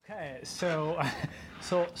So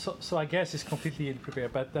I guess it's completely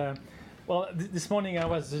unprepared. But this morning I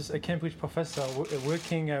was just a Cambridge professor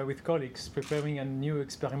working with colleagues preparing a new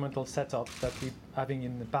experimental setup that we're having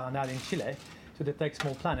in Paranal in Chile to detect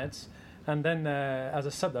small planets. And then, as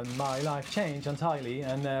a sudden, my life changed entirely,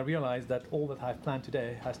 and I realized that all that I've planned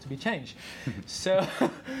today has to be changed. So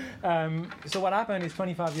what happened is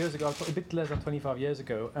 25 years ago, a bit less than 25 years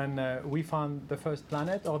ago, and we found the first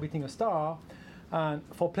planet orbiting a star. And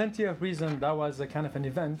for plenty of reasons, that was a kind of an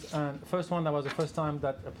event. And first one, that was the first time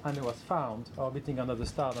that a planet was found orbiting another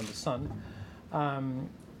star than the sun.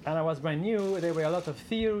 And I was brand new. There were a lot of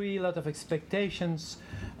theory, a lot of expectations,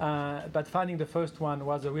 but finding the first one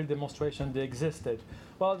was a real demonstration they existed.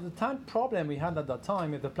 Well, the problem we had at that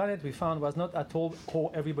time is the planet we found was not at all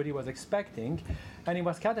what everybody was expecting, and it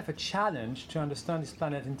was kind of a challenge to understand this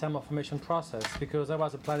planet in terms of formation process, because there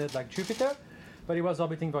was a planet like Jupiter, but it was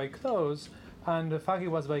orbiting very close, and the fact it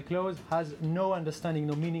was very close has no understanding,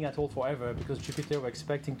 no meaning at all forever, because Jupiter we're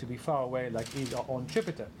expecting to be far away like is our own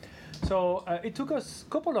Jupiter. So it took us a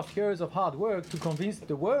couple of years of hard work to convince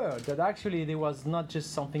the world that actually there was not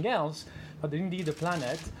just something else, but indeed a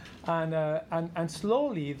planet. And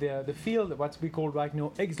slowly the field, what we call right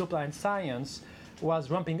now exoplanet science, was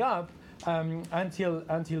ramping up until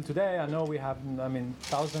today. I know we have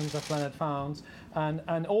thousands of planets found,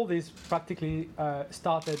 and all this practically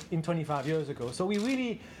started in 25 years ago. So we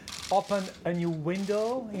really opened a new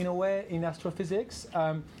window in a way in astrophysics.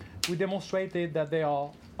 We demonstrated that there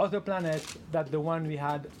are other planets than the one we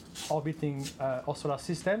had orbiting our solar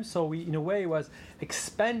system. So we, in a way, was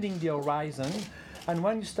expanding the horizon. And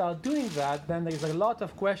when you start doing that, then there's a lot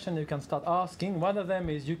of questions you can start asking. One of them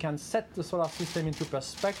is you can set the solar system into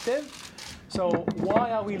perspective. So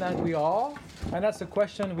why are we like we are? And that's a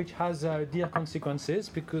question which has dear consequences,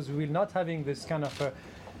 because we're not having this kind of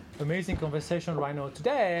amazing conversation right now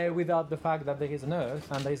today without the fact that there is an Earth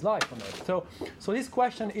and there is life on Earth. So this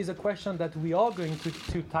question is a question that we are going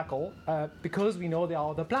to tackle because we know there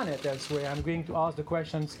are other planets elsewhere. I'm going to ask the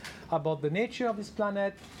questions about the nature of this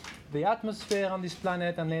planet, the atmosphere on this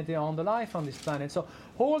planet, and later on the life on this planet. So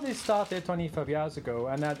all this started 25 years ago,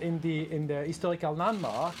 and that in the historical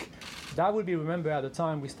landmark, that will be remembered at the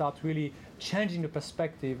time we start really changing the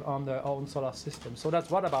perspective on our own solar system. So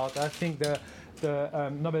that's what about, I think, the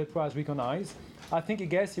Nobel Prize recognized. I think, I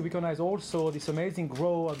guess, he recognized also this amazing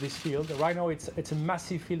growth of this field. Right now, it's a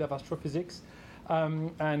massive field of astrophysics,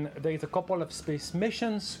 and there is a couple of space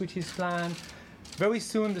missions which is planned. Very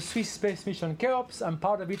soon, the Swiss space mission CHEOPS, and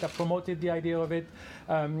part of it, I promoted the idea of it.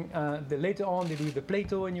 Later on, there will be the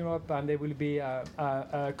Plato in Europe, and there will be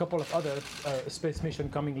a couple of other space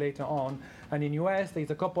missions coming later on. And in US, there's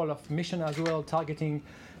a couple of missions as well targeting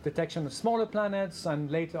detection of smaller planets,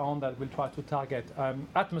 and later on that will try to target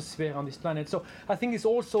atmosphere on this planet. So I think it's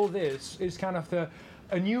also this is kind of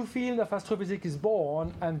a new field of astrophysics is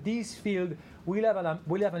born, and this field will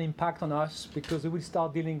have an impact on us because we will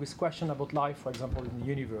start dealing with questions about life, for example, in the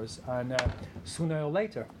universe, and sooner or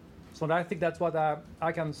later. So I think that's what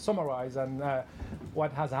I can summarize and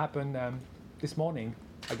what has happened this morning,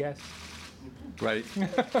 I guess. Great.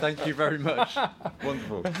 Thank you very much.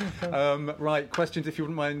 Wonderful. Right, questions, if you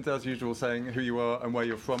wouldn't mind, as usual, saying who you are and where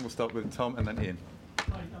you're from. We'll start with Tom and then Ian.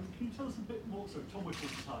 Hi, can you tell us a bit more, so Tom Whittle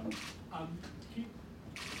at the time,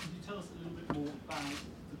 can you tell us a little bit more about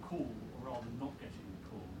the call, or rather not getting the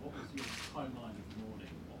call? What was your timeline of the morning?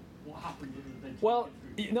 What happened that eventually Well,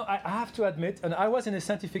 you know, I have to admit, and I was in a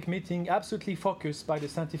scientific meeting, absolutely focused by the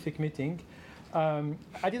scientific meeting.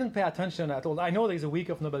 I didn't pay attention at all. I know there's a week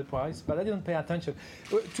of Nobel Prize, but I didn't pay attention.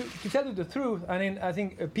 To tell you the truth, I mean, I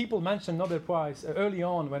think people mentioned Nobel Prize early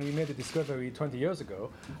on when we made the discovery 20 years ago,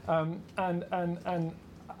 and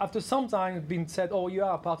after some time it's been said, oh, you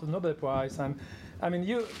are part of the Nobel Prize, and in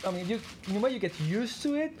a way you get used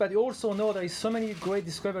to it, but you also know there is so many great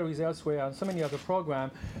discoveries elsewhere and so many other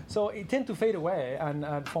programs, so it tends to fade away and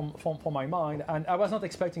from my mind. And I was not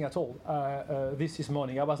expecting at all this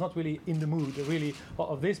morning. I was not really in the mood really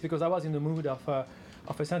of this, because I was in the mood of a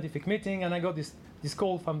scientific meeting, and I got this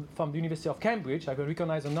call from the University of Cambridge. I could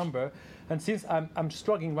recognize a number, and since I'm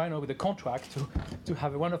struggling right now with the contract to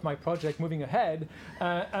have one of my projects moving ahead,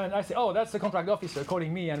 and I say, oh, that's the contract officer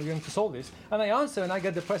calling me, and we're going to solve this. And I answer, and I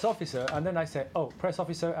get the press officer, and then I say, oh, press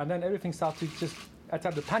officer, and then everything starts to just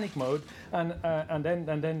attack the panic mode, and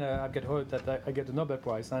then I get heard that I get the Nobel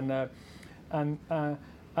Prize, and that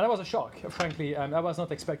was a shock, frankly. I was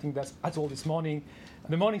not expecting that at all this morning.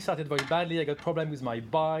 The morning started very badly. I got problems with my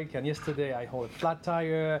bike, and yesterday I had a flat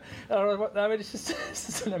tire. I mean, it's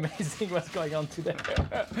just an amazing what's going on today.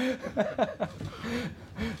 Do you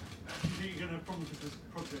think you're going to promise this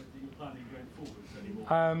project that you're planning going forward?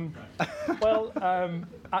 morning? Well,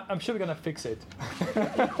 I'm sure we're going to fix it.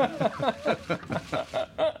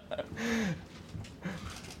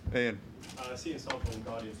 Ian. I see a sample on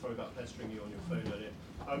Guardian. Sorry about pestering you on your phone earlier.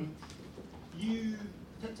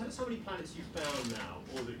 Tell us how many planets you've found now,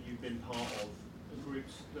 or that you've been part of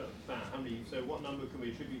groups that have found. How many? So what number can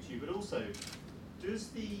we attribute to you? But also, does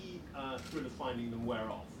the thrill of finding them wear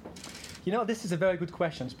off? You know, this is a very good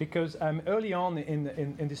question because early on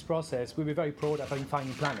in this process, we were very proud of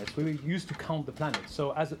finding planets. We were used to count the planets.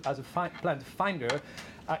 So as a planet finder,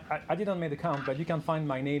 I didn't make the count, but you can find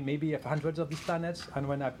my name maybe of hundreds of these planets. And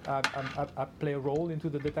when I play a role into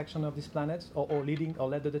the detection of these planets or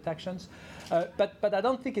led the detections. But I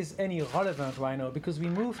don't think it's any relevant right now because we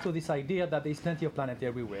moved to this idea that there's plenty of planets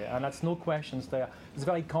everywhere. And that's no questions there. It's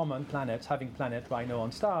very common having planets right now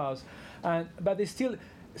on stars. But there's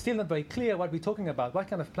still not very clear what we're talking about. What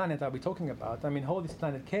kind of planet are we talking about? I mean, how this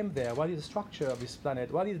planet came there? What is the structure of this planet?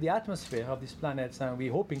 What is the atmosphere of this planet? And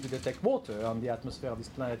we're hoping to detect water on the atmosphere of this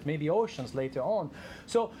planet, maybe oceans later on.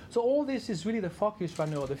 So all this is really the focus right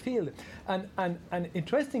now of the field. And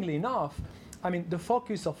interestingly enough, I mean, the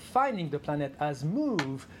focus of finding the planet has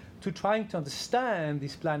moved to trying to understand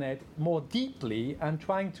this planet more deeply and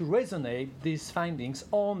trying to resonate these findings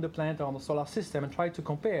on the planet or on the solar system and try to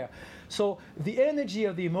compare. So the energy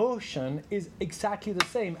of the emotion is exactly the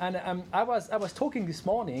same. And I was talking this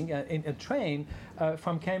morning in a train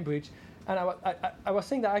from Cambridge, and I was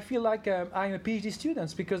saying that I feel like I'm a PhD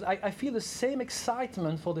student because I feel the same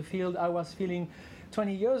excitement for the field I was feeling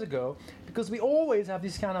 20 years ago, because we always have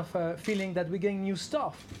this kind of feeling that we're getting new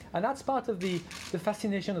stuff. And that's part of the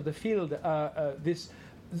fascination of the field, the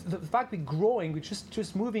fact we're growing, we're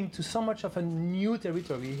just moving to so much of a new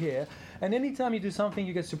territory here. And anytime you do something,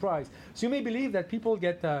 you get surprised. So you may believe that people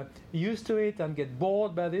get used to it and get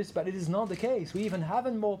bored by this, but it is not the case. We even have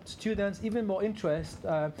more students, even more interest,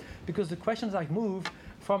 because the questions have moved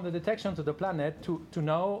from the detection to the planet to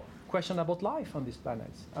now question about life on these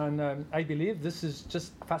planets. And I believe this is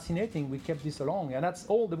just fascinating. We kept this along. And that's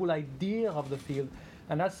all the whole idea of the field.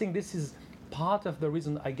 And I think this is part of the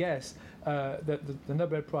reason, I guess, that the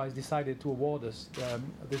Nobel Prize decided to award us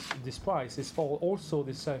this prize is for also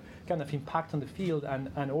this kind of impact on the field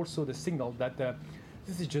and also the signal that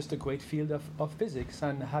this is just a great field of physics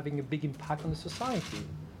and having a big impact on the society.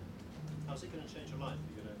 How's it going to change your life?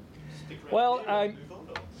 Are you going to stick around Well, here or move on?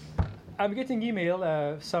 Or? I'm getting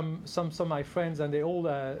email, some of my friends, and they all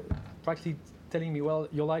practically telling me, well,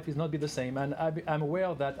 your life is not be the same. And I'm aware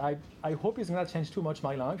of that. I hope it's not change too much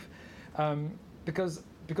my life, because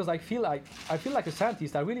I feel like a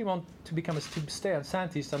scientist. I really want to stay a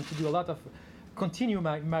scientist and to do a lot of continue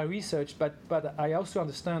my research. But I also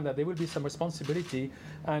understand that there will be some responsibility,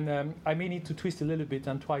 and I may need to twist a little bit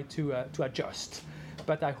and try to adjust.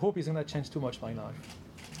 But I hope it's not change too much my life.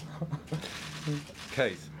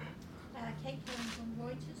 Kate. Kate from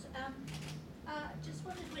Reuters. Just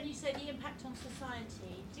wondered, when you say the impact on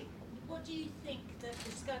society, what do you think the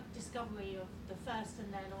discovery of the first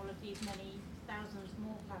and then all of these many thousands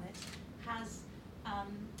more planets has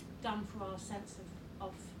done for our sense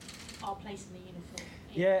of our place in the universe?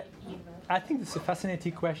 Yeah, I think it's a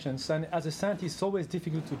fascinating question. And as a scientist, it's always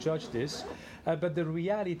difficult to judge this. But the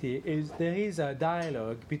reality is there is a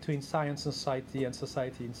dialogue between science and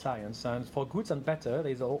society in science. And for good and better,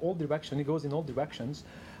 there's all direction. It goes in all directions.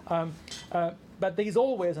 But there is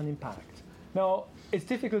always an impact. Now, it's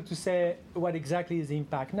difficult to say what exactly is the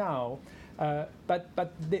impact now.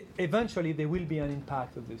 But eventually there will be an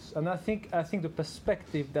impact of this, and I think the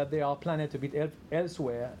perspective that there are planets a bit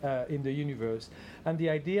elsewhere in the universe, and the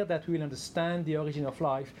idea that we will understand the origin of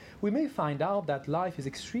life, we may find out that life is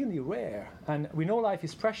extremely rare, and we know life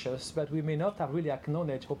is precious, but we may not have really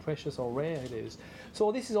acknowledged how precious or rare it is.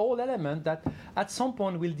 So this is all element that at some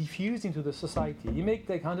point will diffuse into the society. It may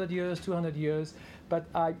take 100 years, 200 years, but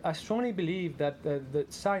I strongly believe that the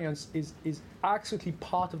science is absolutely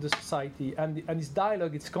part of the society, and this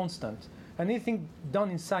dialogue is constant. And anything done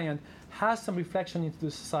in science has some reflection into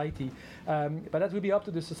the society, but that will be up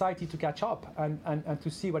to the society to catch up and to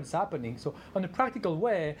see what is happening. So on a practical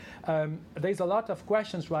way, there's a lot of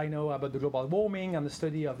questions right now about the global warming and the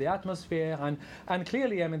study of the atmosphere, and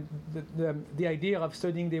clearly, I mean, the idea of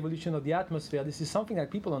studying the evolution of the atmosphere, this is something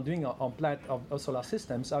that people are doing on planet of solar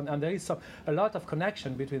systems, and there is a lot of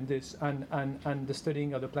connection between this and the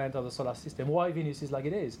studying of the planet of the solar system. Why Venus is like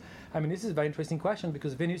it is? I mean, this is a very interesting question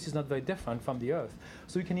because Venus is not very different from the Earth.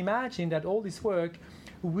 So you can imagine that all this work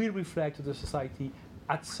will reflect to the society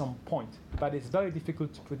at some point, but it's very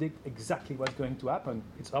difficult to predict exactly what's going to happen.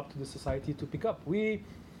 It's up to the society to pick up. We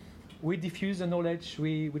diffuse the knowledge,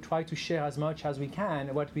 we try to share as much as we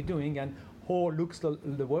can what we're doing, and how looks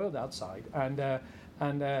the world outside, and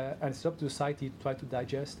it's up to society to try to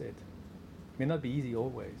digest it. May not be easy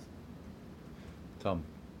always. Tom.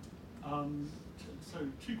 So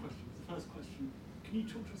 2 questions. The first question, can you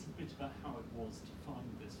talk to us a bit about how it was to find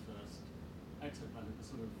this first exoplanet, the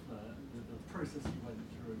sort of the process you went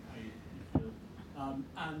through and how you feel?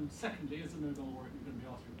 And secondly, as a Nobel laureate, you're going to be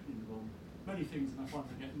asked your opinion on many things, and I find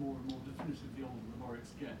they get more and more definitive the older the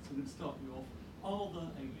laureates get. So I'm going to start you off. Are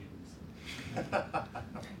there aliens?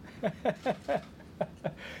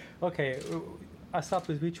 Okay. I start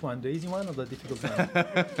with which one? The easy one or the difficult one?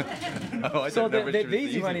 No, I So don't know which the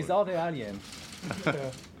easy one is, one. are they aliens?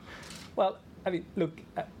 Well, I mean, look,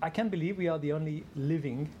 I can't believe we are the only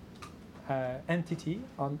living entity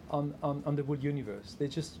on the whole universe.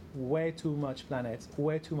 There's just way too much planets,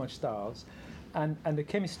 way too much stars, and the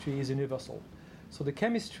chemistry is universal. So the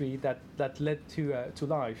chemistry that led to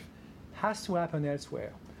life has to happen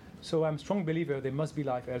elsewhere. So I'm a strong believer there must be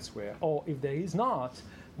life elsewhere. Or if there is not,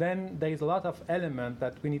 then there is a lot of element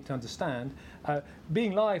that we need to understand.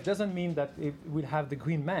 Being life doesn't mean that it will have the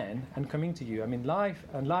green man and coming to you. I mean, life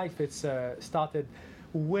it's started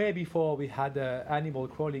way before we had animal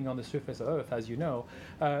crawling on the surface of Earth, as you know.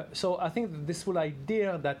 So I think that this whole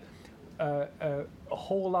idea that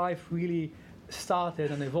whole life really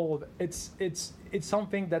started and evolved, it's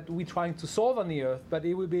something that we're trying to solve on the Earth, but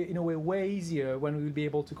it will be in a way easier when we will be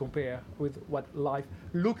able to compare with what life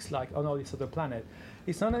looks like on all this other planet.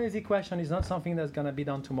 It's not an easy question. It's not something that's going to be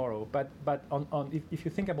done tomorrow. But if you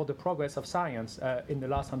think about the progress of science in the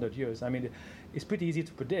last 100 years, I mean, it's pretty easy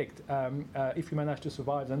to predict. If we manage to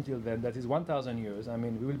survive until then, that is 1,000 years. I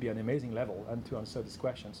mean, we will be an amazing level and to answer these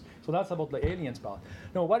questions. So that's about the aliens part.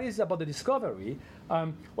 Now, what is about the discovery?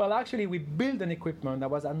 Well, actually, we built an equipment that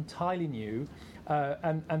was entirely new.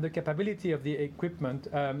 And the capability of the equipment,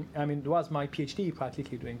 I mean, it was my PhD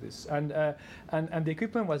practically doing this. And the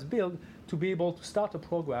equipment was built to be able to start a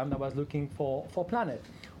program that was looking for planet.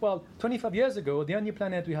 Well, 25 years ago, the only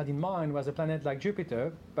planet we had in mind was a planet like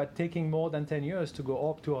Jupiter, but taking more than 10 years to go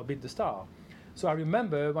up to orbit the star. So I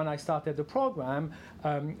remember when I started the program,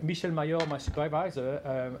 Michel, my supervisor,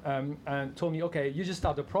 and told me, okay, you just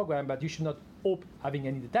start the program, but you should not hope having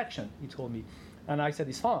any detection, he told me. And I said,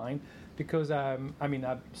 it's fine, because I mean, I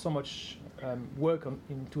have so much work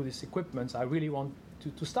into this equipment. I really want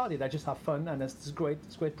to start it. I just have fun, and it's a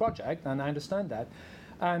great project, and I understand that.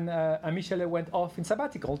 And Michel went off in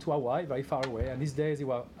sabbatical to Hawaii, very far away, and these days he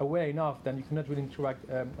was away enough that you cannot really interact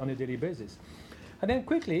on a daily basis. And then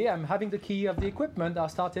quickly, having the key of the equipment, I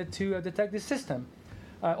started to detect this system.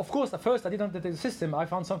 Of course, at first I didn't detect the system. I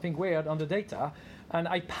found something weird on the data, and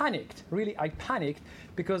I panicked. Really, I panicked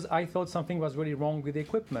because I thought something was really wrong with the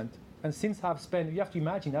equipment. And since you have to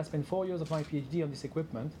imagine, I spent 4 years of my PhD on this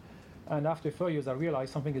equipment, and after 4 years I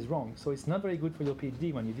realized something is wrong. So it's not very good for your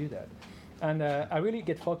PhD when you do that. And I really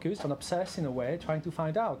get focused and obsessed in a way, trying to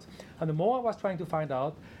find out. And the more I was trying to find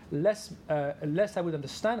out, less I would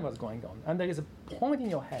understand what's going on. And there is a point in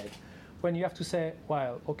your head when you have to say,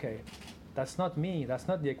 well, okay, that's not me, that's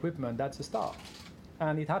not the equipment, that's a star.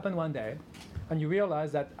 And it happened one day, and you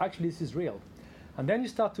realize that actually this is real. And then you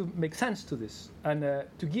start to make sense to this. And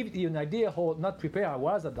to give you an idea how not prepared I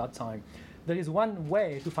was at that time, there is one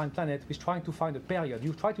way to find planet, which is trying to find a period.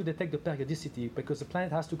 You try to detect the periodicity because the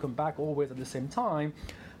planet has to come back always at the same time,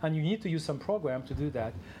 and you need to use some program to do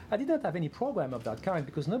that. I didn't have any program of that kind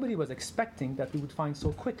because nobody was expecting that we would find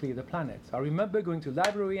so quickly the planet. I remember going to the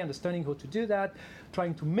library, understanding how to do that,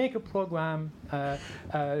 trying to make a program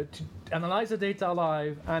to analyze the data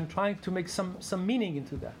live, and trying to make some meaning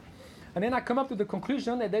into that. And then I come up to the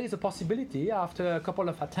conclusion that there is a possibility, after a couple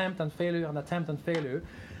of attempt and failure,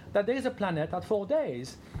 that there is a planet at 4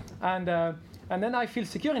 days. And then I feel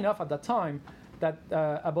secure enough at that time that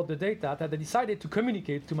about the data that I decided to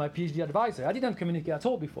communicate to my PhD advisor. I didn't communicate at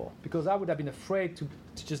all before because I would have been afraid to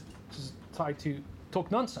just try to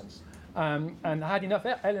talk nonsense. And I had enough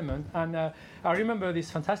element. And I remember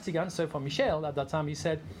this fantastic answer from Michel at that time. He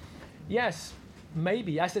said, yes,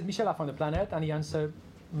 maybe. I said, Michel, I found a planet. And he answered,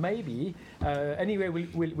 maybe. Anyway,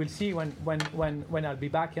 we'll see when I'll be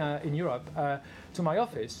back in Europe to my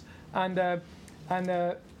office. And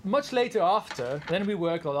much later after, then we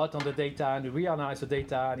worked a lot on the data and we reanalyzed the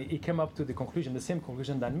data, and he came up to the same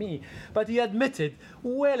conclusion than me. But he admitted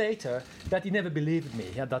way later that he never believed me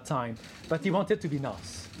at that time, but he wanted to be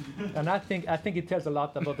nice. And I think it tells a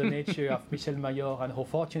lot about the nature of Michel Mayor and how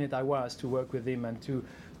fortunate I was to work with him and to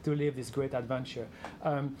live this great adventure.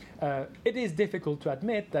 It is difficult to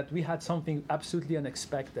admit that we had something absolutely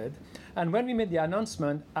unexpected. And when we made the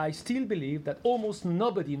announcement, I still believe that almost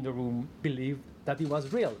nobody in the room believed that it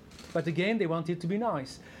was real. But again, they wanted to be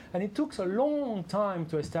nice. And it took a long time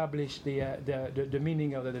to establish the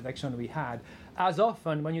meaning of the detection we had, as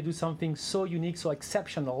often when you do something so unique, so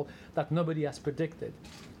exceptional, that nobody has predicted.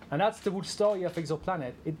 And that's the whole story of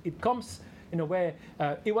exoplanet. It comes in a way,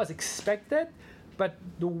 it was expected, but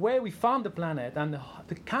the way we found the planet and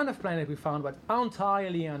the kind of planet we found was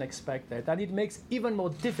entirely unexpected. And it makes even more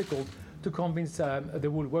difficult to convince the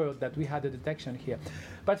whole world that we had a detection here.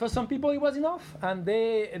 But for some people, it was enough. And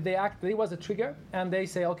they act, it was a trigger. And they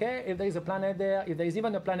say, okay, if there's a planet there, if there's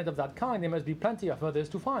even a planet of that kind, there must be plenty of others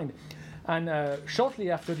to find. And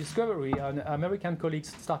shortly after discovery, American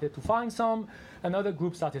colleagues started to find some, another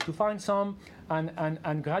group started to find some,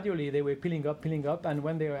 and gradually they were peeling up, and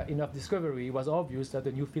when there were enough discovery, it was obvious that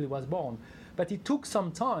a new field was born. But it took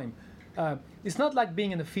some time. It's not like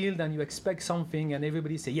being in a field and you expect something and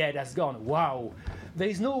everybody say, yeah, that's gone, wow. There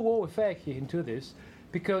is no wow effect into this,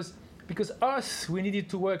 because us, we needed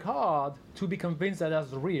to work hard to be convinced that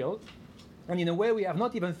that's real, and in a way we have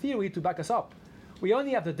not even theory to back us up. We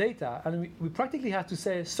only have the data, and we practically have to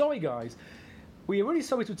say, sorry guys, we're really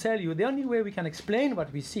sorry to tell you, the only way we can explain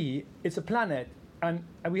what we see is a planet, and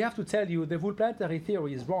we have to tell you the whole planetary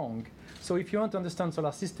theory is wrong. So if you want to understand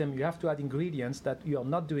solar system, you have to add ingredients that you are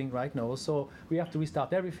not doing right now, so we have to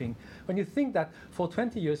restart everything. When you think that for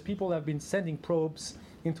 20 years, people have been sending probes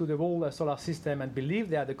into the whole solar system and believe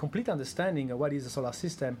they had a complete understanding of what is a solar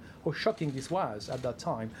system, how shocking this was at that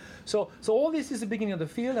time. So all this is the beginning of the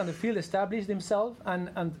field, and the field established himself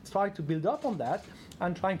and tried to build up on that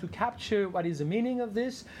and trying to capture what is the meaning of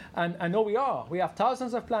this. And now we have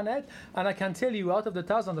thousands of planets, and I can tell you out of the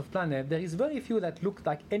thousands of planets, there is very few that look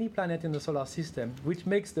like any planet in the solar system, which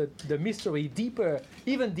makes the mystery deeper,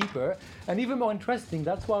 even deeper, and even more interesting.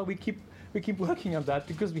 That's why we keep working on that,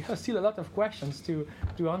 because we have still a lot of questions to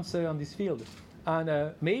answer on this field.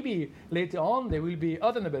 And maybe later on there will be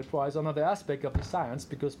other Nobel Prize on other aspects of the science,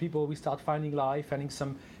 because people will start finding life, finding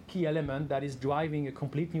some key element that is driving a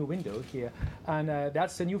complete new window here. And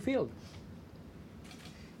that's a new field.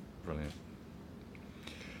 Brilliant.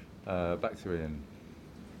 Back to Ian.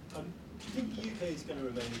 Do you think the UK is going to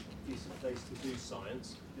remain a decent place to do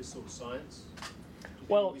science, this sort of science? Do you think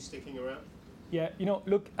it'll be sticking around? Yeah,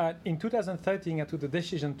 look, in 2013, I took the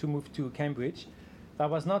decision to move to Cambridge. That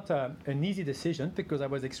was not an easy decision, because I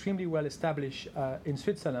was extremely well established in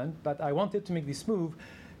Switzerland, but I wanted to make this move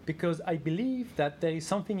because I believe that there is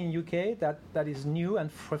something in UK that is new and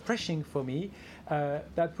refreshing for me,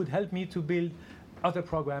 that would help me to build other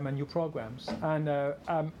programs and new programs. And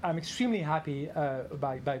I'm extremely happy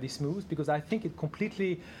by this move, because I think it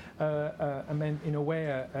completely, in a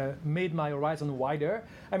way, made my horizon wider.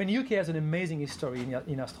 I mean, UK has an amazing history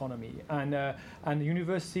in astronomy, and a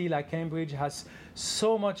university like Cambridge has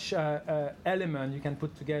so much element you can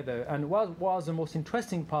put together. And what was the most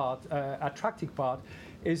interesting part, attractive part,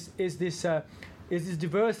 is this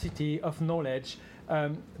diversity of knowledge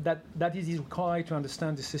that is required to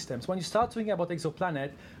understand the systems. When you start talking about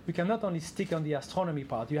exoplanet, we can not only stick on the astronomy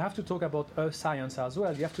part. You have to talk about Earth science as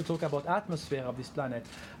well. You have to talk about atmosphere of this planet,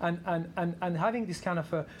 and having this kind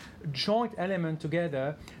of a joint element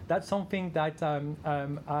together. That's something that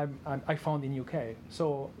I found in UK.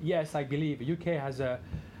 So yes, I believe UK has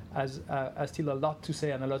still a lot to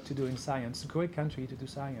say and a lot to do in science. It's a great country to do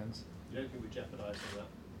science. You don't think we're jeopardising that?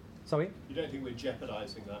 Sorry? You don't think we're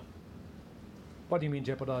jeopardising that? What do you mean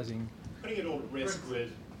jeopardizing? Putting it all at risk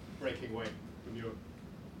with breaking away from Europe.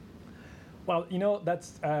 Well,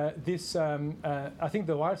 that's this. I think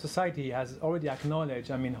the Royal Society has already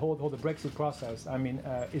acknowledged. I mean, how the Brexit process,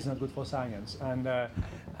 is not good for science, and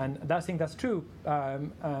I think that's true.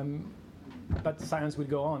 But science will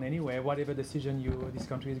go on anyway, whatever decision this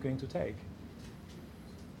country is going to take.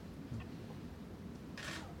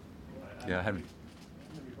 Yeah, Henry.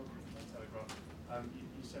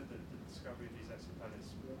 You said that the discovery of these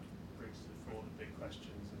exoplanets brings to the fore the big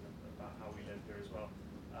questions about how we live here as well.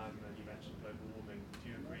 And you mentioned global warming.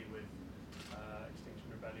 Do you agree with Extinction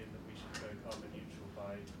Rebellion that we should go carbon neutral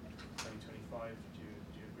by 2025? Do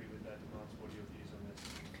you agree with their demands? What are your views on this?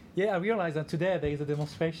 Yeah, I realize that today there is a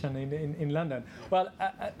demonstration in London. Well,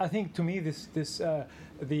 I think to me the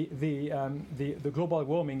global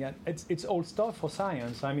warming, it's old stuff for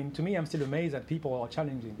science. I mean, to me, I'm still amazed that people are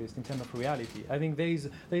challenging this in terms of reality. I think there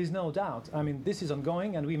is no doubt. I mean, this is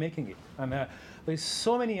ongoing and we're making it. And there's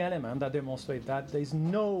so many elements that demonstrate that. There is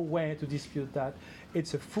no way to dispute that.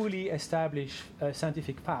 It's a fully established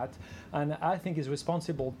scientific fact, and I think is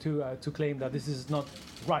responsible to claim that this is not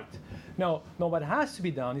right. Now, what has to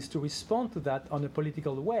be done is to respond to that on a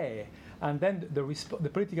political way, and then the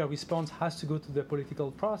political response has to go to the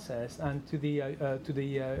political process and to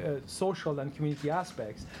the social and community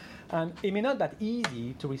aspects. And it may not be that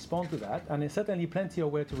easy to respond to that, and there's certainly plenty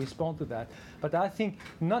of ways to respond to that. But I think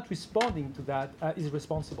not responding to that is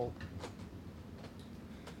responsible.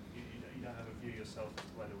 You don't have a view yourself as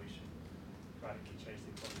to whether we should radically change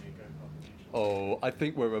the economy and go carbon neutral? Oh, I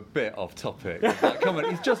think we're a bit off topic with that comment.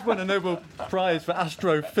 He's just won a Nobel Prize for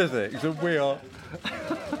astrophysics, and we are.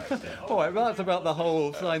 All right, well, that's about the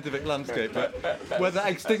whole scientific landscape. But whether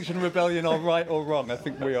Extinction Rebellion are right or wrong, I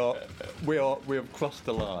think we have crossed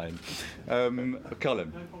the line.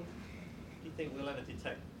 Colin. Do you think we'll ever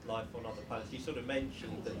detect life on other planets? You sort of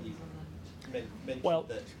mentioned that Well,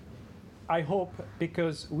 that. I hope,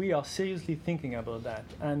 because we are seriously thinking about that,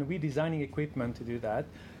 and we're designing equipment to do that.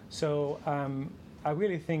 So I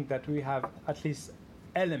really think that we have at least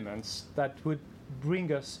elements that would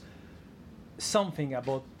bring us something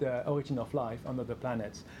about the origin of life on other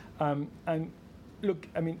planets. And look,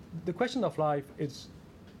 I mean, the question of life is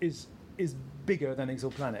bigger than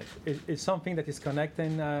exoplanet. It's something that is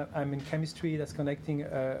connecting, chemistry that's connecting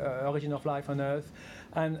origin of life on Earth.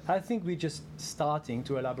 And I think we're just starting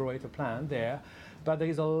to elaborate a plan there. But there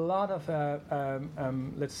is a lot of,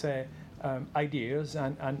 let's say, ideas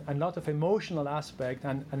and a lot of emotional aspect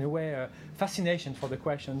and in a way fascination for the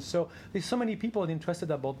question. So there's so many people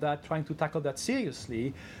interested about that, trying to tackle that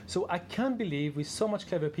seriously. So I can't believe with so much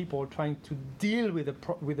clever people trying to deal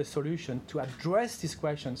with a solution to address these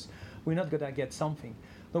questions, we're not going to get something.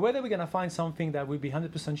 But whether we're going to find something that will be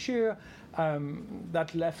 100% sure,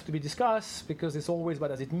 that left to be discussed, because it's always what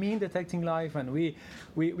does it mean detecting life, and we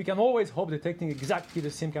can always hope detecting exactly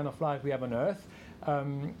the same kind of life we have on Earth.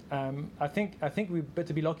 I think we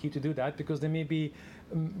better be lucky to do that, because there may be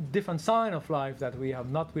different sign of life that we have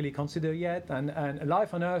not really considered yet, and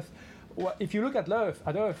life on Earth. Well, if you look at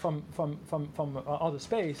Earth from outer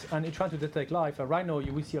space and you're trying to detect life, right now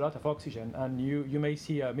you will see a lot of oxygen, and you may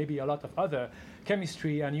see maybe a lot of other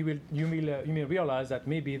chemistry, and you may realize that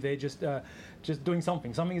maybe they're just doing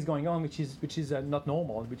something. Something is going on which is not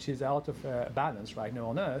normal, which is out of balance right now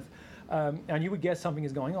on Earth, and you would guess something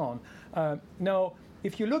is going on. Now,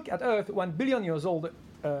 if you look at Earth 1 billion years old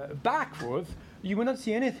backward, you will not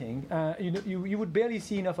see anything. You would barely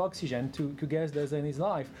see enough oxygen to guess there's any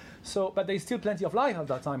life. So, but there's still plenty of life at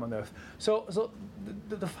that time on Earth. So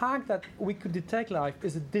the fact that we could detect life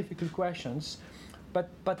is a difficult question.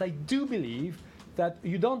 But I do believe that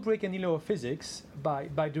you don't break any law of physics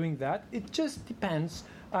by doing that. It just depends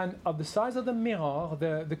on the size of the mirror,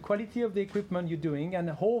 the quality of the equipment you're doing, and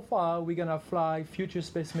how far we're going to fly future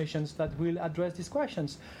space missions that will address these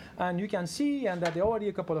questions. And you can see and that there are already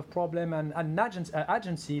a couple of problems, and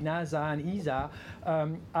agency, NASA and ESA,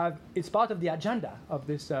 it's part of the agenda of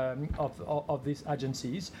this of these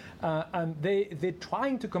agencies, and they're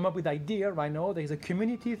trying to come up with ideas right now. There's a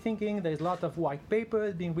community thinking. There's a lot of white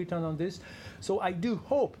papers being written on this. So I do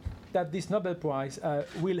hope that this Nobel Prize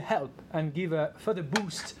will help and give a further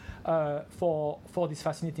boost for this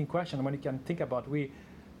fascinating question. When you can think about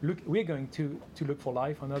we're going to look for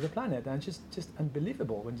life on another planet, and just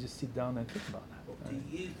unbelievable when you just sit down and think about that. Well,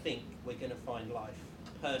 do you think we're going to find life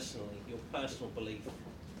personally, your personal belief,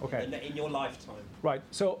 okay, in your lifetime? Right.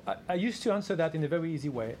 So I used to answer that in a very easy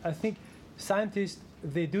way. I think scientists,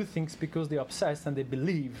 they do things because they're obsessed and they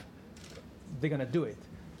believe they're going to do it.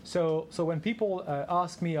 So when people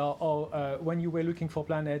ask me, when you were looking for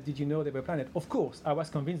planets, did you know there were planets? Of course, I was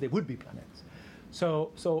convinced there would be planets.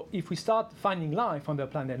 So if we start finding life on the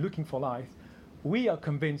planet, looking for life, we are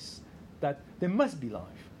convinced that there must be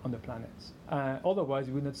life on the planets. Otherwise,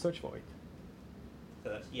 we would not search for it. So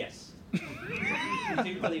that's yes. You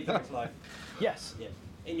do believe there is life? Yes. Yes.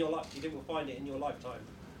 In your life, you think we'll find it in your lifetime?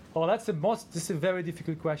 Well, this is a very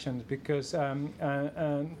difficult question, because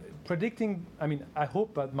predicting, I mean, I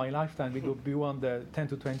hope that my lifetime will go beyond the 10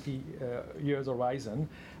 to 20 years horizon.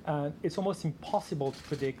 And it's almost impossible to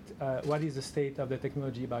predict what is the state of the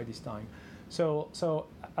technology by this time. So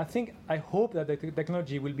I hope that the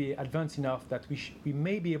technology will be advanced enough that we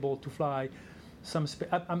may be able to fly some.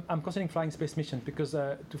 I'm considering flying space missions, because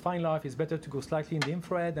to find life is better to go slightly in the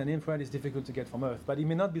infrared, and infrared is difficult to get from Earth. But it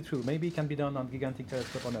may not be true. Maybe it can be done on gigantic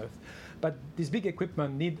telescope on Earth. But this big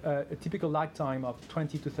equipment need a typical lifetime of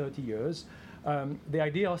 20 to 30 years. The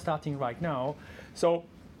idea is starting right now. So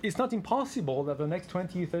it's not impossible that the next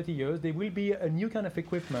 20 or 30 years there will be a new kind of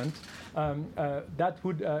equipment that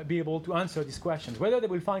would be able to answer these questions. Whether they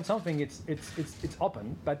will find something, it's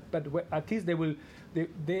open. But at least they will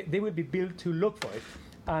be built to look for it,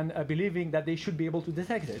 and believing that they should be able to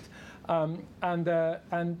detect it.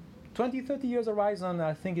 And 20, 30 years horizon,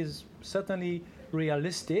 I think, is certainly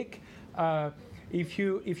realistic. if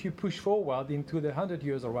you push forward into the 100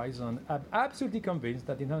 years horizon, I'm absolutely convinced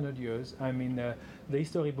that in 100 years, I mean, the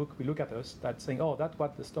history book will look at us that's saying, oh, that's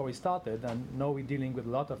what the story started, and now we're dealing with a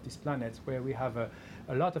lot of these planets where we have a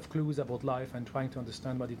lot of clues about life and trying to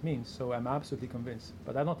understand what it means. So I'm absolutely convinced,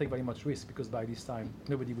 but I don't take very much risk because by this time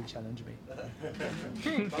nobody will challenge me.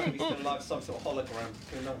 Maybe still like some sort of hologram.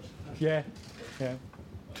 Who knows? Yeah, yeah.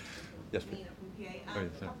 Yes, please. Nina from PA. Oh, yeah,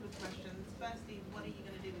 A couple of questions. Firstly, what are you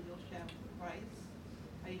going to do with your share price?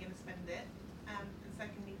 Are you going to spend it? And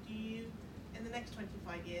secondly, do you, in the next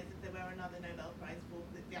 25 years, if there were another Nobel Prize for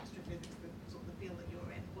the astrophysics, the sort of the field that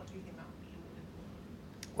you're in, what do you think that would be awarded for?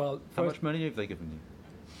 Well, How much money have they given you?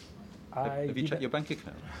 Have you checked your bank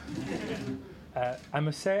account? I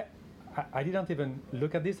must say, I didn't even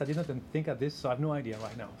look at this. I didn't even think at this, so I have no idea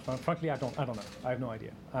right now. Frankly, I don't know. I have no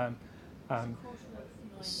idea.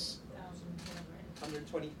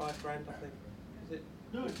 125 grand, I think. Is it?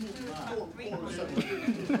 No, it's not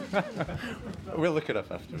that. We'll look it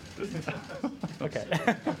up after. Okay.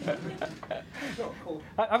 Not cool.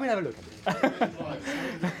 I will have a look at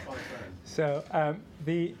it. So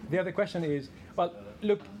the other question is, well,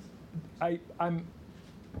 look, I'm.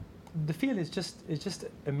 The field is just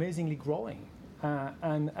amazingly growing,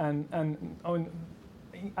 and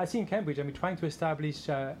I see in Cambridge, I mean, trying to establish.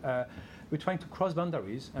 We're trying to cross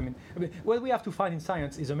boundaries. I mean, what we have to find in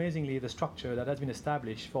science is amazingly the structure that has been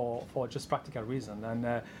established for just practical reason.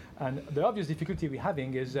 And the obvious difficulty we're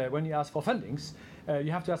having is when you ask for fundings,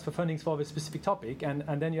 you have to ask for fundings for a specific topic,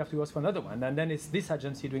 and then you have to ask for another one. And then it's this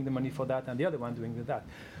agency doing the money for that, and the other one doing that.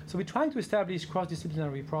 So we're trying to establish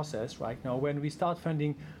cross-disciplinary process right now when we start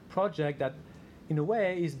funding project that, in a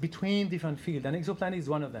way, is between different fields, and exoplanet is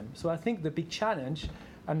one of them. So I think the big challenge,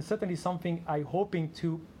 and certainly something I'm hoping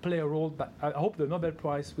to play a role, but I hope the Nobel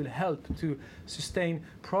Prize will help to sustain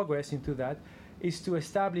progress into that, is to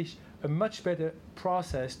establish a much better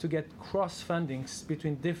process to get cross-fundings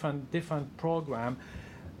between different programs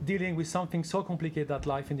dealing with something so complicated as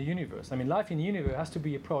life in the universe. I mean, life in the universe has to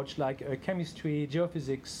be approached like a chemistry,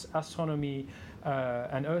 geophysics, astronomy,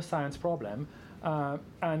 and earth science problem.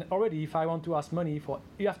 And already, if I want to ask money for,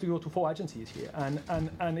 you have to go to 4 agencies here.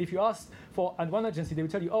 And if you ask for and one agency, they will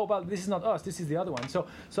tell you, oh, well, this is not us, this is the other one. So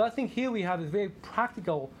I think here we have a very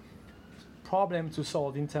practical problem to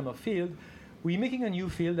solve in terms of field. We're making a new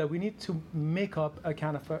field that we need to make up a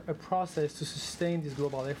kind of a process to sustain this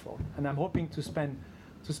global effort. And I'm hoping to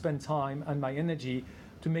spend time and my energy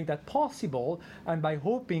to make that possible. And by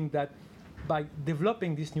hoping that by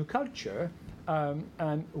developing this new culture,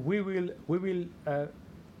 and we will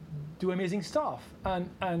do amazing stuff,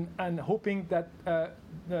 and hoping that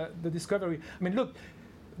the discovery. I mean, look,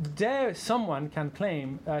 there someone can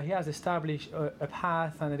claim he has established a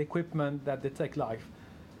path and an equipment that detect life.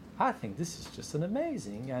 I think this is just an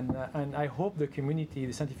amazing, and I hope the community,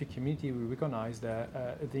 the scientific community, will recognize the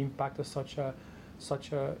impact of such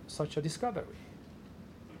a discovery.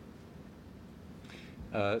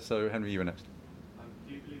 So Henry, you were next.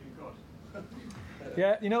 Do you believe in God?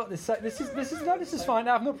 Yeah, you know, this is fine.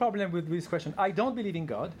 I have no problem with this question. I don't believe in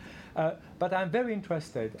God, but I'm very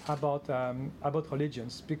interested about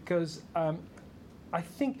religions because I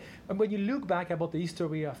think when you look back about the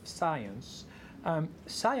history of science,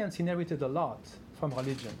 science inherited a lot from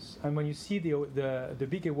religions, and when you see the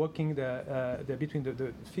big awakening between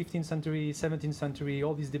the 15th century, 17th century,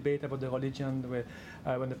 all this debate about the religion,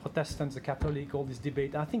 when the Protestants, the Catholic, all this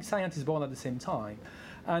debate, I think science is born at the same time.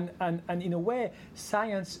 And in a way,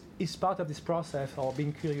 science is part of this process of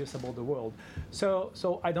being curious about the world.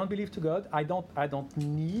 So I don't believe to God. I don't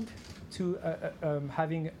need to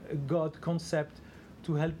having a God concept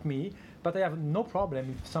to help me. But I have no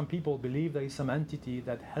problem if some people believe there is some entity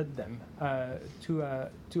that helped them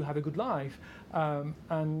to have a good life.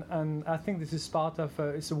 And I think this is part of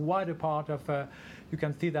it's a wider part of. You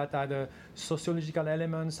can see that either sociological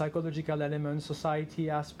elements, psychological elements, society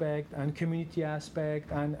aspect, and community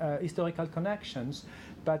aspect, and historical connections.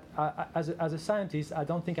 But as a scientist, I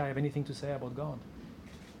don't think I have anything to say about God.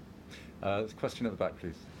 There's a question at the back,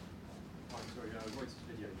 please. Hi, sorry, Reuters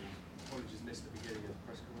video. Apologies, missed the beginning of the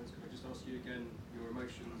press conference. Could I just ask you again your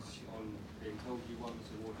emotions on being told you won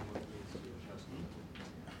this award and what it means to you personally?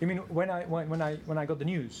 You mean when I got the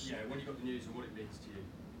news? Yeah, when you got the news and what it means to you.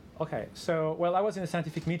 Okay, so well, I was in a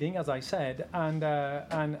scientific meeting, as I said, and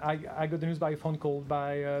I got the news by a phone call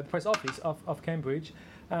by the press office of Cambridge.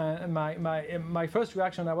 And my first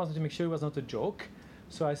reaction, I wanted to make sure it was not a joke,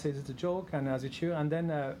 so I said it's a joke, and as it's true, and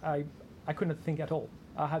then I couldn't think at all.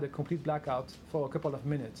 I had a complete blackout for a couple of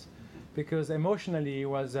minutes, because emotionally it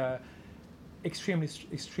was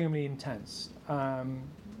extremely intense.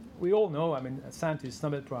 we all know, I mean, scientists,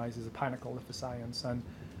 Nobel Prize is a pinnacle of science, and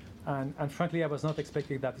frankly, I was not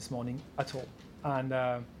expecting that this morning at all. And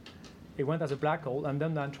it went as a black hole, and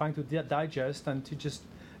then I'm trying to digest and to just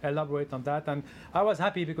elaborate on that. And I was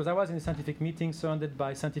happy because I was in a scientific meeting surrounded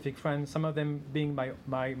by scientific friends, some of them being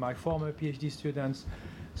my former PhD students.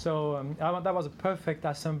 So that was a perfect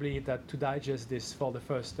assembly to digest this for the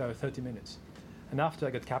first 30 minutes. And after I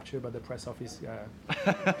got captured by the press office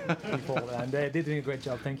people, and they're doing a great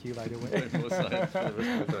job. Thank you, by the way. More science for the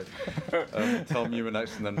rest of the day. Tom, you were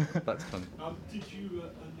next, and then back to Tom. Did you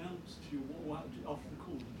announce to what happened after the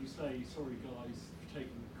call? Did you say, sorry guys, for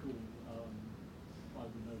taking the call by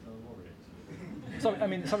the Nobel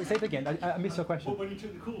laureate? Sorry, say it again. I missed your question. Well, when you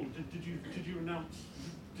took the call, did you announce?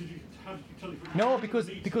 How did you tell it? No,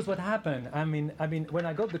 because what happened? I mean, when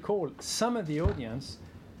I got the call, some of the audience,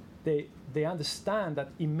 they understand that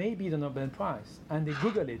it may be the Nobel Prize, and they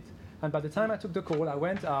Google it. And by the time I took the call, I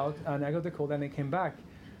went out and I got the call, and they came back,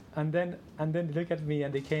 and then they look at me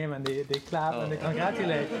and they came and they clap and they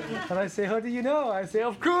congratulate. And I say, how do you know? I say,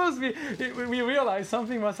 of course we realized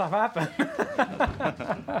something must have happened.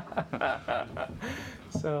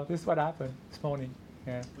 So this is what happened this morning.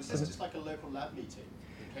 Yeah. Was this just like a local lab meeting?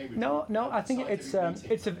 No. I think it's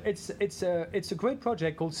a great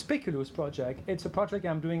project called Speculoos project. It's a project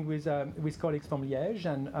I'm doing with colleagues from Liège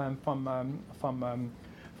and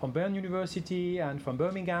from Bern University and from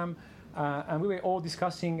Birmingham, and we were all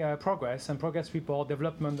discussing progress report,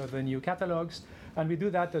 development of the new catalogs, and we do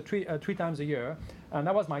that three times a year. And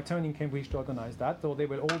that was my turn in Cambridge to organize that. So they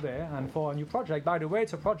were all there, and for a new project. By the way,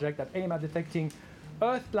 it's a project that aims at detecting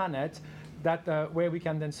Earth planet. Where we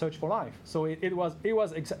can then search for life. So it was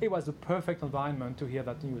the perfect environment to hear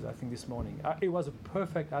that news. I think this morning it was a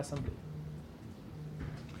perfect assembly.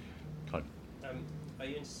 Are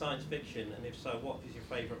you into science fiction, and if so, what is your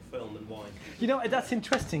favourite film and why? You know, that's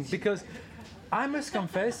interesting because I must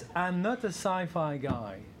confess I'm not a sci-fi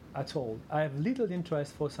guy at all. I have little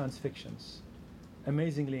interest for science fictions,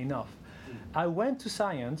 amazingly enough. I went to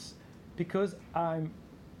science because I'm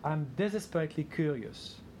desperately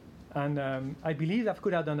curious. And I believe I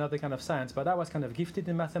could have done other kind of science, but I was kind of gifted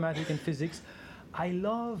in mathematics and physics. I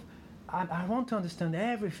want to understand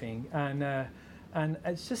everything, and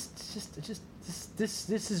it's just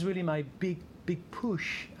this is really my big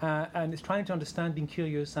push, and it's trying to understand, being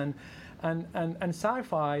curious, and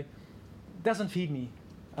sci-fi doesn't feed me,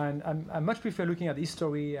 and I much prefer looking at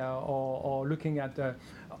history or looking at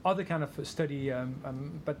other kind of study,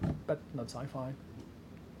 but not sci-fi.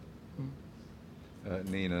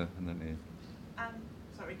 Nina, and then Ian.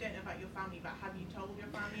 Sorry, don't know about your family, but have you told your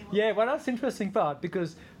family? Yeah, well, that's the interesting part,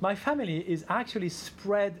 because my family is actually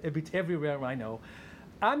spread a bit everywhere right now.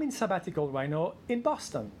 I'm in sabbatical right now in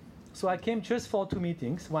Boston. So I came just for 2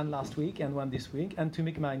 meetings, one last week and one this week, and to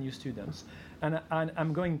meet my new students. And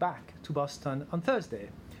I'm going back to Boston on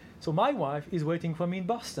Thursday. So my wife is waiting for me in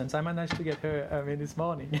Boston, so I managed to get her this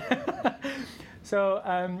morning. So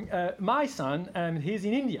my son, he's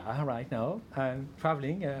in India right now,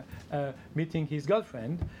 traveling, meeting his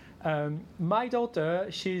girlfriend. My daughter,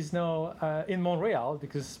 she's now in Montreal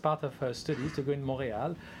because it's part of her studies to go in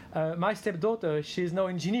Montreal. My stepdaughter, she's now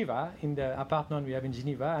in Geneva, in the apartment we have in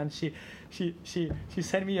Geneva, and she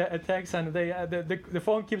sent me a text, and the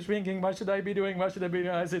phone keeps ringing. What should I be doing? What should I be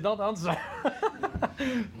doing? I said, don't answer.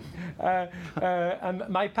 And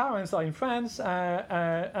my parents are in France.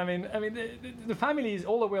 The family is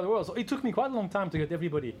all over the world. So it took me quite a long time to get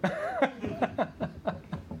everybody.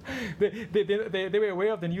 They were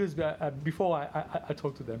aware of the news before I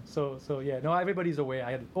talked to them. So yeah, no, everybody's aware.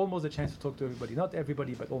 I had almost a chance to talk to everybody. Not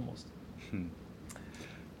everybody, but almost.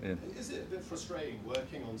 Yeah. Is it a bit frustrating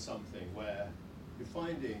working on something where you're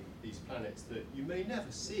finding these planets that you may never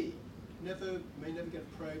see? You may never get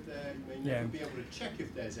a probe there. You may never be able to check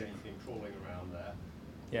if there's anything crawling around there.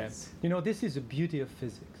 Yes, you know, this is the beauty of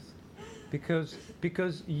physics. Because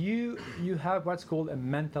you have what's called a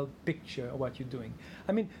mental picture of what you're doing.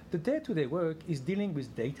 I mean, the day-to-day work is dealing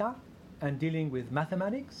with data and dealing with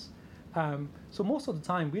mathematics. So most of the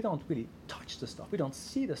time, we don't really touch the stuff. We don't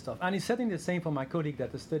see the stuff. And it's certainly the same for my colleague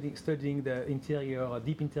that is studying the interior or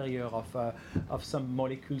deep interior of some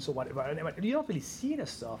molecules or whatever. You don't really see the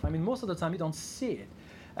stuff. I mean, most of the time, you don't see it.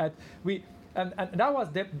 And that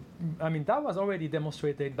was already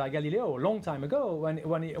demonstrated by Galileo a long time ago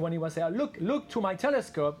when he was saying, look to my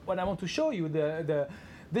telescope when I want to show you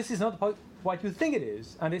this is not what you think it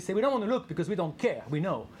is. And they say, we don't want to look because we don't care, we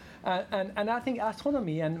know. And I think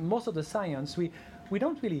astronomy and most of the science, we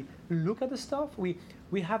don't really look at the stuff. We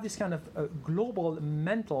have this kind of global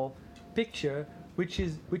mental picture which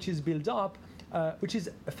is built up, which is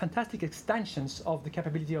a fantastic extensions of the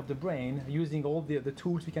capability of the brain using all the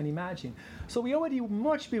tools we can imagine. So we already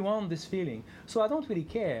much beyond this feeling. So I don't really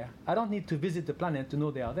care. I don't need to visit the planet to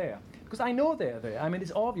know they are there, because I know they're there. I mean,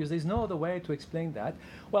 it's obvious. There's no other way to explain that.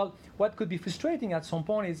 Well, what could be frustrating at some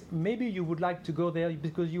point is maybe you would like to go there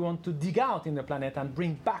because you want to dig out in the planet and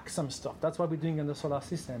bring back some stuff. That's what we're doing in the solar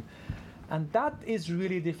system. And that is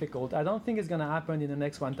really difficult. I don't think it's going to happen in the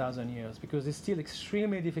next 1,000 years, because it's still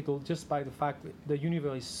extremely difficult just by the fact that the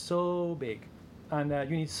universe is so big, and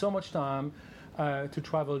you need so much time to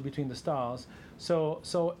travel between the stars. So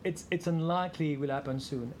it's unlikely it will happen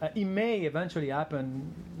soon. It may eventually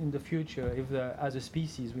happen in the future if, as a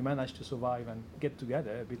species, we manage to survive and get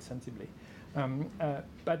together a bit sensibly.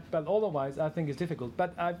 But otherwise, I think it's difficult.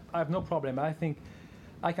 But I have no problem. I think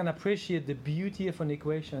I can appreciate the beauty of an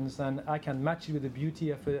equations, and I can match it with the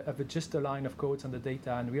beauty of just a line of codes and the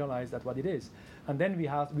data, and realize that's what it is. And then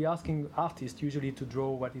we're asking artists usually to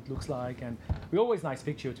draw what it looks like, and we always nice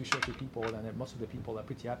picture to show to people, and most of the people are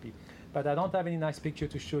pretty happy. But I don't have any nice picture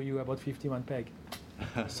to show you about 51 peg.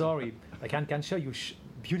 Sorry, I can show you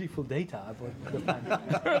beautiful data about the planet.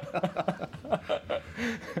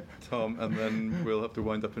 Tom, and then we'll have to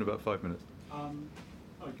wind up in about 5 minutes.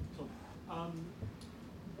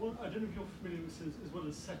 Well, I don't know if you're familiar with, as well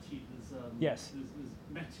as SETI, yes.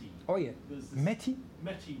 There's METI. Oh yeah. METI?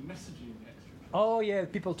 METI, messaging extraterrestrial. Oh yeah,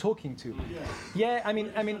 people talking to. Yeah. Yeah, I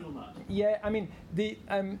mean,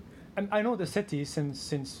 I know the SETI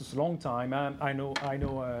since a long time. I know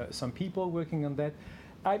some people working on that.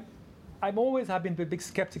 I'm always have been a bit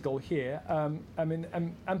skeptical here.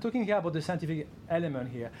 I'm talking here about the scientific element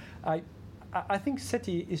here. I think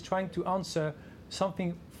SETI is trying to answer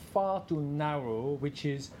something far too narrow, which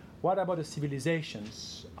is what about the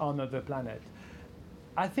civilizations on other planet?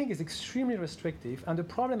 I think it's extremely restrictive, and the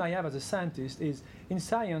problem I have as a scientist is in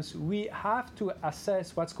science we have to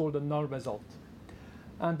assess what's called the null result.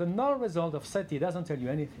 And the null result of SETI doesn't tell you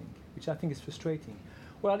anything, which I think is frustrating.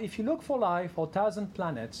 Well, if you look for life for 1,000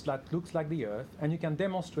 planets that looks like the Earth, and you can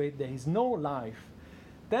demonstrate there is no life,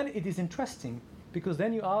 then it is interesting, because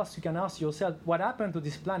then you can ask yourself what happened to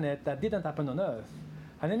this planet that didn't happen on Earth.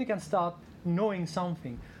 And then you can start knowing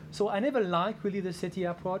something. So I never like really the SETI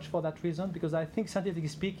approach for that reason, because I think scientifically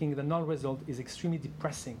speaking, the null result is extremely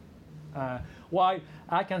depressing. While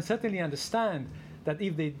I can certainly understand that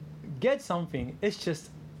if they get something, it's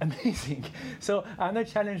just amazing. So I'm not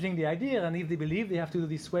challenging the idea, and if they believe they have to do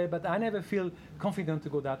this way, but I never feel confident to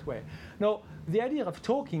go that way. No, the idea of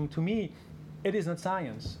talking, to me, it is not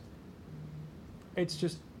science. It's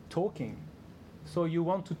just talking. So you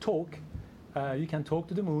want to talk. You can talk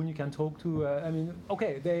to the moon, you can talk to,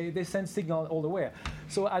 they send signal all the way.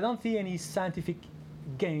 So I don't see any scientific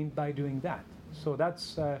gain by doing that. So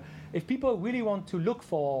that's, if people really want to look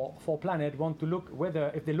for planet, want to look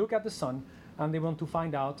if they look at the sun and they want to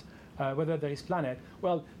find out whether there is planet,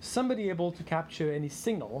 well, somebody able to capture any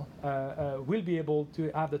signal will be able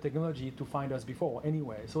to have the technology to find us before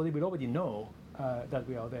anyway. So they will already know that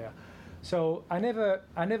we are there. So I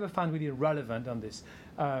never found really relevant on this,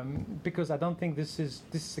 because I don't think this is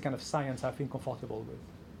the kind of science I feel comfortable with.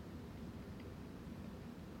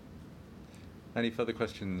 Any further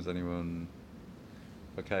questions, anyone?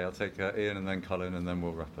 Okay, I'll take Ian and then Colin, and then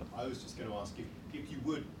we'll wrap up. I was just going to ask if you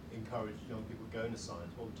would encourage young people to go into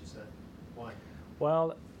science, what would you say? Why?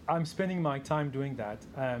 Well, I'm spending my time doing that.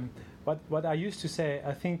 What I used to say,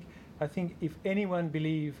 I think if anyone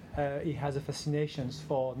believes he has a fascination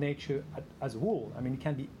for nature as a whole, I mean, it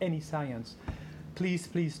can be any science,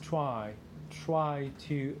 please try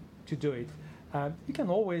to do it. You can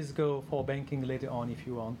always go for banking later on if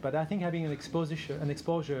you want, but I think having an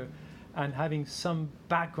exposure and having some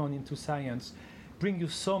background into science bring you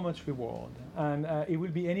so much reward, and it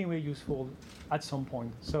will be anyway useful at some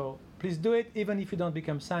point. So please do it, even if you don't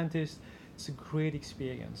become scientist. It's a great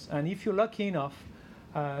experience, and if you're lucky enough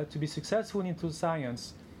to be successful into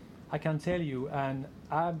science, I can tell you, and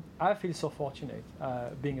I feel so fortunate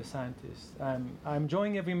being a scientist. I'm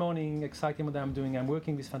enjoying every morning, exciting what I'm doing. I'm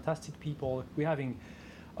working with fantastic people. We're having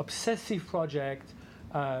obsessive project.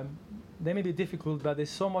 They may be difficult, but there's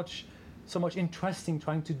so much interesting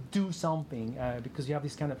trying to do something, because you have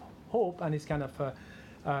this kind of hope and this kind of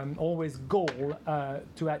always goal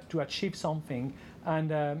to achieve something, and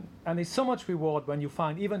there's so much reward when you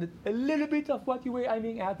find even a little bit of what you were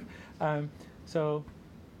aiming at. So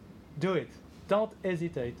do it. Don't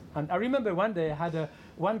hesitate. And I remember one day I had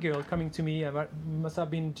one girl coming to me, must have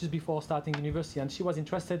been just before starting university, and she was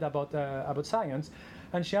interested about science,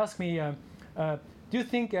 and she asked me, do you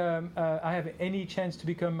think I have any chance to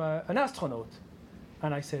become an astronaut?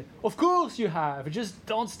 And I said, of course you have. Just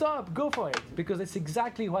don't stop. Go for it. Because it's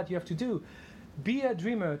exactly what you have to do. Be a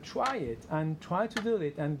dreamer. Try it and try to do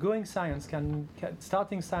it. And going science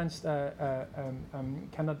starting science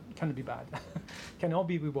cannot be bad. Can all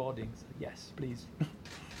be rewarding. So yes, please.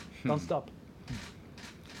 Don't stop.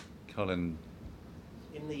 Colin.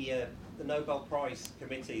 In the Nobel Prize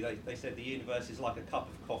committee, they said the universe is like a cup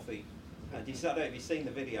of coffee. And I don't know if you've seen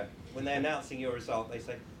the video. When they're announcing your result, they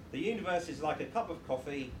say, the universe is like a cup of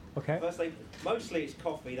coffee. Okay. First, mostly it's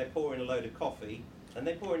coffee. They pour in a load of coffee, and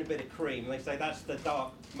they pour in a bit of cream. And they say that's the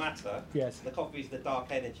dark matter. Yes. The coffee is the dark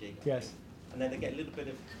energy. Yes. And then they get a little bit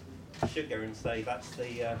of sugar and say that's this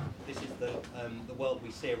is the world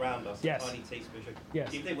we see around us. Yes. A tiny teaspoon of sugar.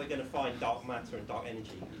 Yes. Do you think we're going to find dark matter and dark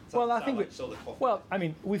energy? Well, I think I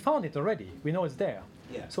mean, we found it already. We know it's there.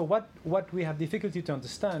 Yeah. So what we have difficulty to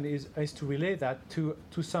understand is to relate that to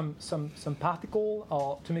some particle,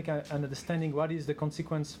 or to make an understanding what is the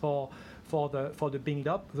consequence for the build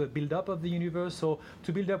up of the universe. So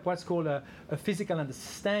to build up what's called a physical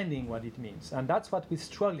understanding what it means, and that's what we're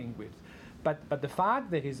struggling with. But the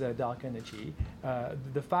fact there is a dark energy,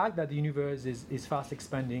 the fact that the universe is fast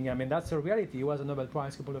expanding, I mean, that's a reality. It was a Nobel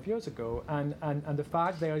Prize a couple of years ago. And the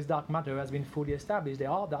fact there is dark matter has been fully established. There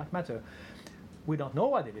are dark matter. We don't know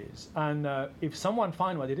what it is. And if someone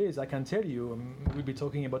finds what it is, I can tell you, we'll be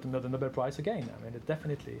talking about another Nobel Prize again. I mean,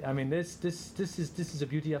 definitely. I mean, this is the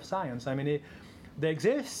beauty of science. I mean, they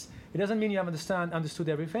exist. It doesn't mean you have understood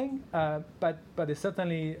everything, but it's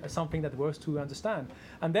certainly something that worth to understand.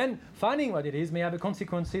 And then finding what it is may have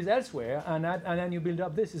consequences elsewhere, and then you build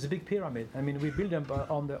up. This is a big pyramid. I mean, we build them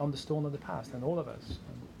on the stone of the past, and all of us.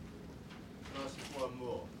 Can I ask you one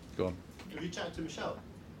more? Go on. Have you chatted to Michel?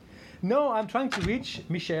 No, I'm trying to reach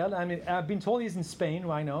Michel. I mean, I've been told he's in Spain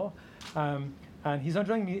right now, and he's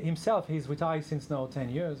enjoying himself. He's retired since now 10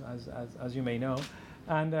 years, as you may know.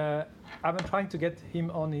 And I've been trying to get him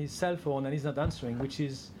on his cell phone, and he's not answering, which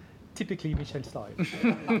is typically Michel's style.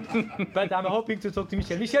 But I'm hoping to talk to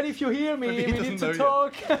Michel. Michel, if you hear me, we need to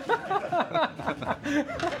talk.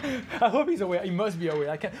 I hope he's aware. He must be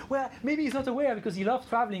aware. Well, maybe he's not aware because he loves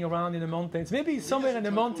traveling around in the mountains. Maybe he's somewhere in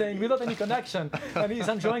the mountain without any connection, and he's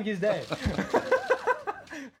enjoying his day.